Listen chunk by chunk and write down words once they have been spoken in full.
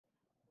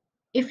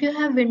if you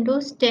have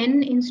Windows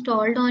 10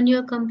 installed on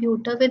your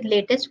computer with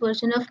latest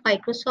version of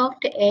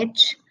Microsoft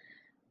Edge,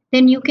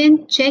 then you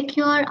can check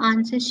your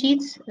answer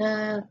sheets,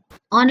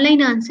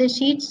 online answer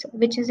sheets,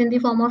 which is in the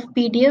form of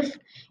PDF,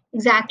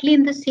 exactly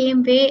in the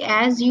same way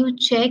as you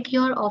check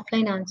your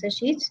offline answer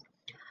sheets.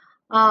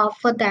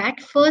 For that,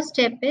 first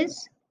step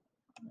is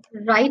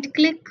right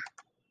click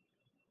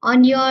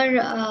on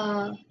your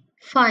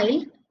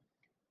file,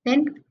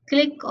 then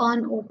click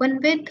on Open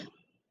With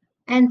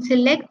and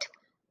select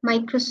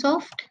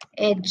Microsoft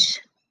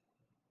Edge.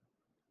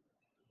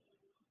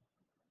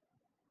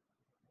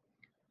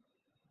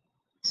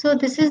 So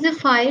this is the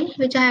file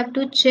which I have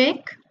to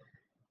check.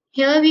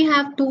 Here we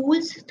have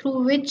tools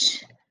through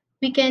which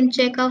we can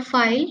check our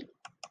file.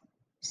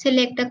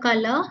 Select a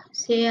color,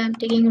 say I'm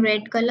taking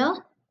red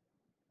color.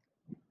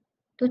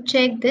 To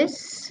check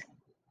this,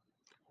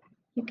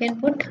 you can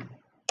put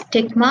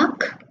tick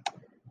mark.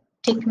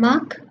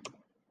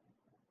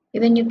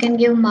 Even you can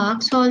give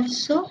marks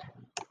also.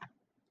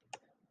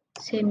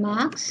 Say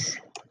marks.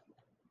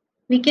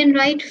 We can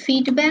write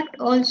feedback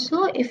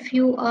also if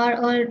you are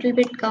a little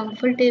bit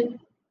comfortable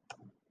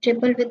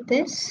with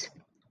this.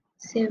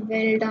 Say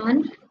well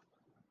done.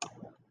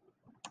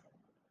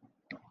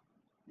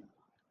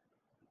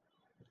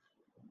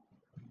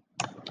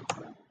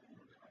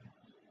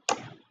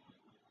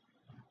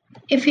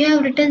 If you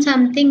have written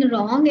something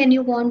wrong and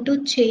you want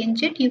to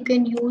change it, you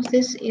can use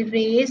this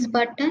erase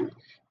button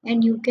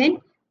and you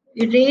can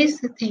erase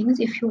the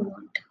things if you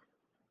want.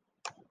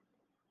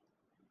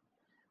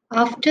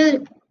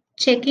 After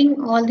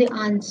checking all the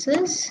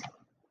answers,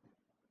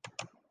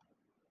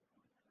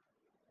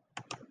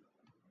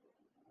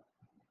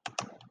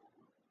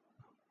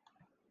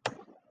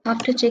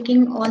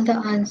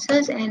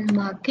 and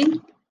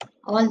marking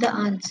all the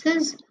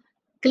answers,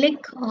 click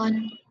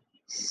on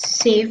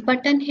Save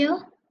button here.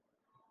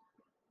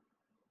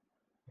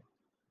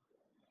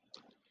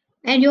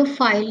 And your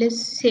file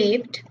is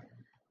saved.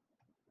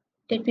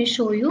 Let me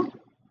show you.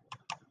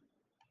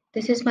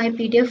 This is my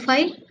PDF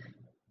file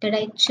that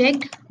I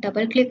checked.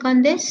 Double click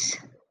on this.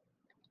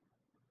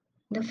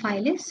 The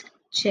file is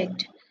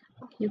checked.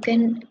 You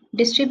can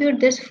distribute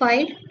this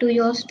file to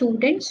your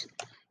students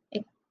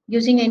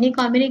using any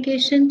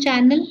communication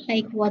channel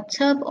like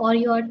WhatsApp or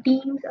your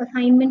Teams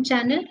assignment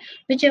channel,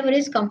 whichever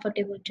is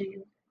comfortable to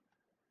you.